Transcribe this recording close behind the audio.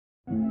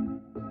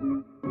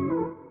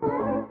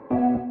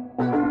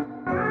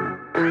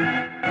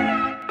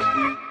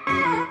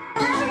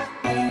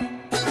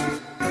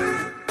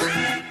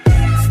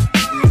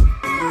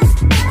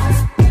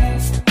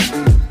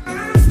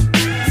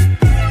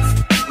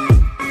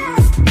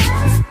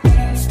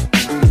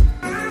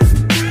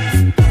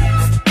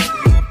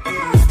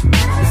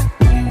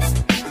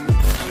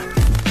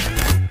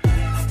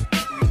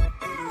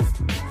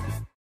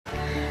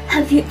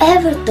Have you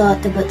ever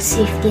thought about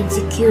safety and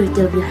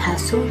security of your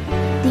household?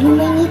 Then you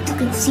may need to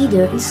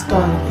consider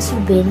installing a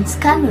surveillance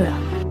camera.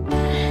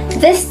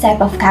 This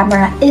type of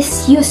camera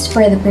is used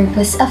for the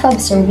purpose of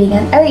observing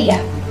an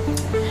area.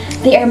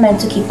 They are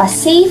meant to keep us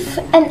safe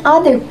and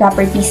other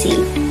property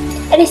safe.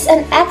 It is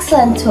an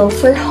excellent tool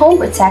for home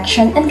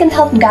protection and can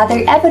help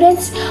gather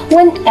evidence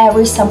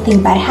whenever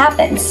something bad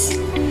happens.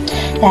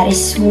 That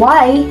is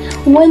why,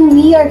 when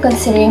we are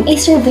considering a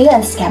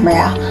surveillance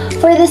camera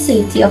for the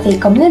safety of a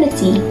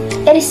community,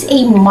 it is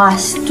a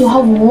must to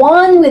have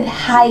one with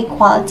high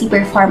quality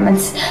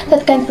performance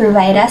that can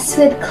provide us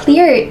with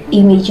clear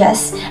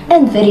images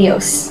and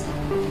videos.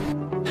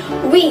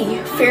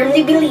 We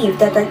firmly believe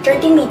that our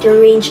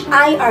 30-meter range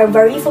IR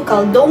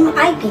varifocal dome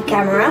IP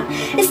camera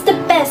is the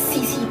best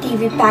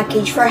CCTV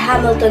package for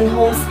Hamilton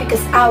homes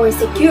because our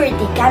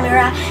security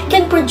camera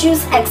can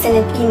produce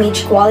excellent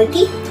image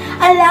quality,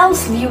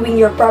 allows viewing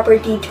your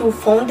property through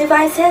phone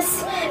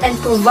devices, and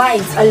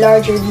provides a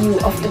larger view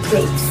of the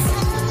place.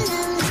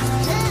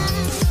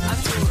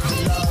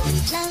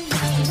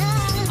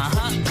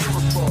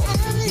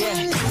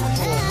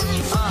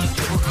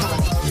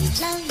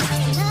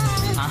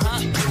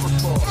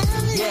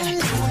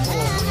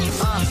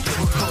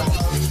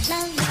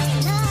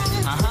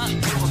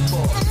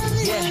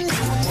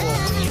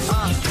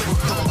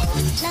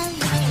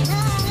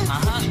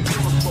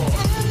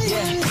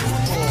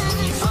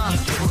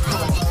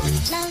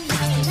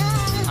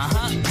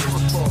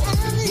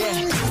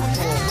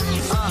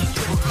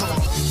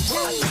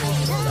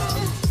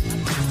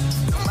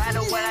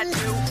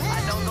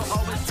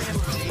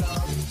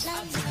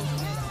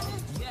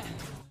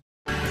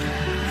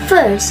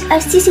 First, our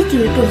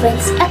CCTV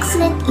provides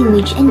excellent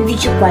image and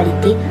video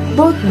quality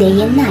both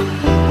day and night.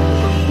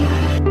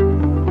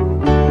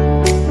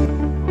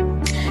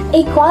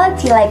 A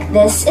quality like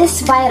this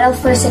is vital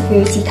for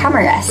security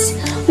cameras.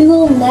 We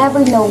will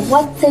never know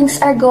what things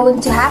are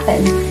going to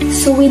happen,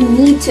 so we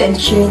need to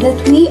ensure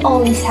that we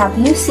always have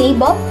new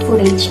save-up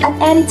footage at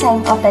any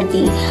time of the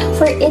day,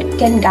 for it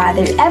can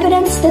gather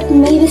evidence that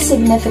may be a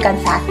significant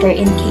factor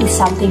in case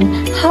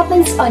something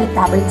happens on the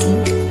property.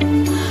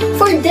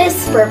 For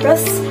this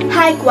purpose,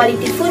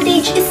 high-quality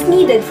footage is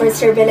needed for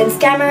surveillance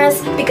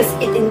cameras because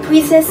it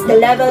increases the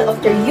level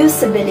of their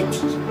usability.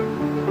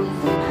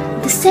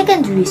 The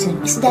second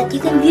reason is that you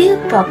can view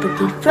your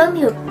property from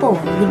your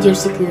phone with your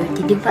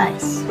security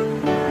device.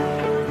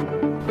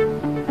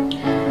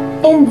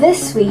 In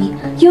this way,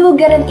 you will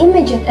get an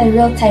immediate and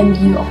real-time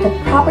view of the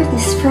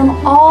properties from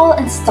all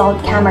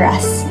installed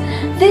cameras.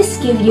 This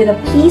gives you the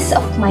peace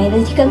of mind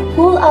that you can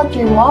pull out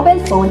your mobile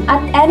phone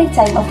at any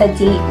time of the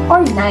day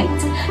or night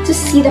to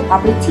see the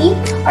property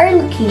or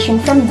location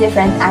from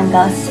different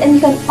angles, and you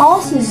can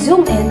also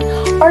zoom in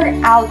or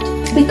out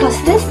because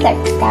this type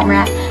of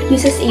camera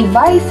uses a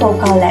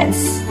varifocal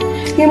lens.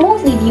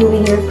 Remotely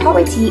viewing your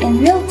property in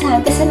real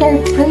time is an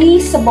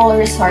irreplaceable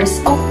resource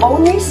of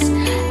owners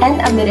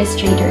and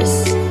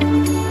administrators.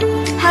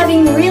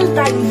 Having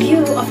real-time view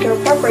of your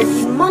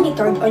property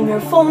monitored on your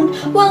phone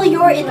while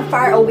you're in a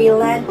faraway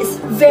land is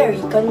very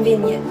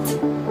convenient.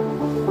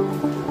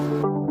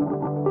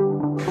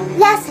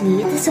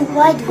 Lastly, it has a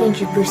wide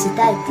range of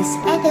versatilities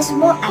and has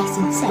more eyes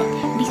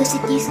inside because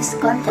it uses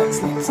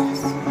convex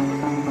lenses.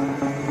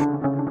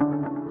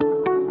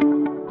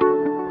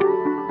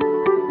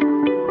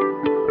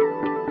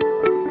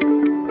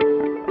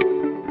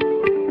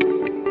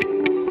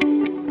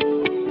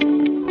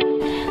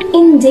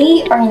 In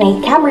day or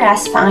night,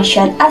 cameras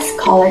function as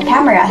color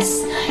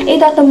cameras.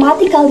 It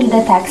automatically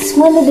detects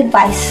when the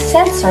device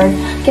sensor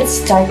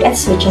gets dark and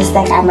switches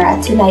the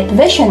camera to night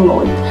vision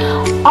mode.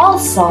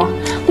 Also,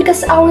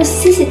 because our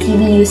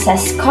CCTV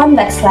uses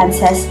convex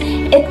lenses,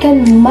 it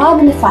can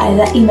magnify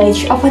the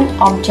image of an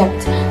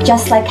object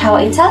just like how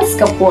a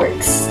telescope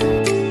works.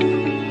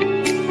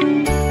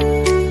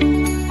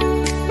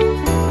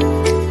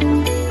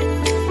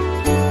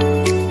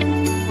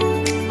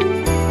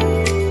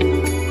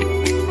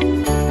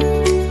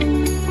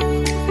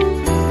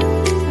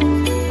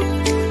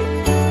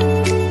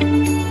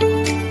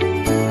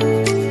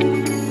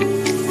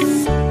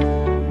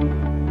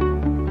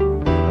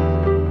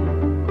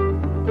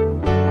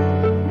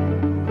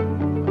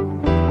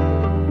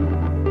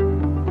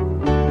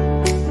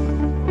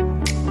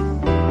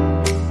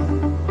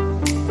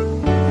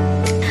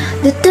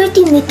 The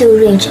 30-meter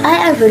range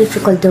IR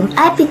varifocal dome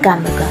IP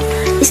camera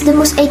is the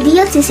most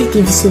ideal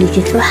CCTV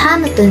solution for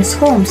Hamilton's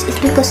homes is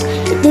because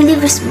it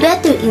delivers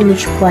better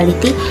image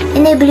quality,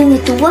 enabling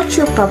you to watch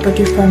your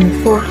property from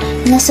your phone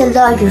and has a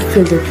larger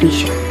field of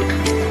vision.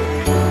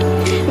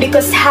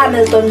 Because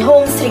Hamilton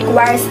Homes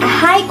requires a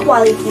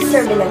high-quality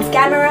surveillance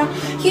camera,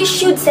 you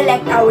should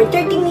select our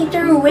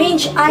 30-meter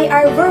range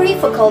IR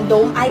varifocal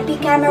dome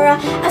IP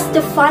camera as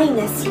the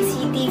finest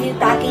CCTV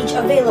package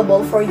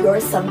available for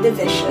your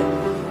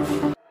subdivision.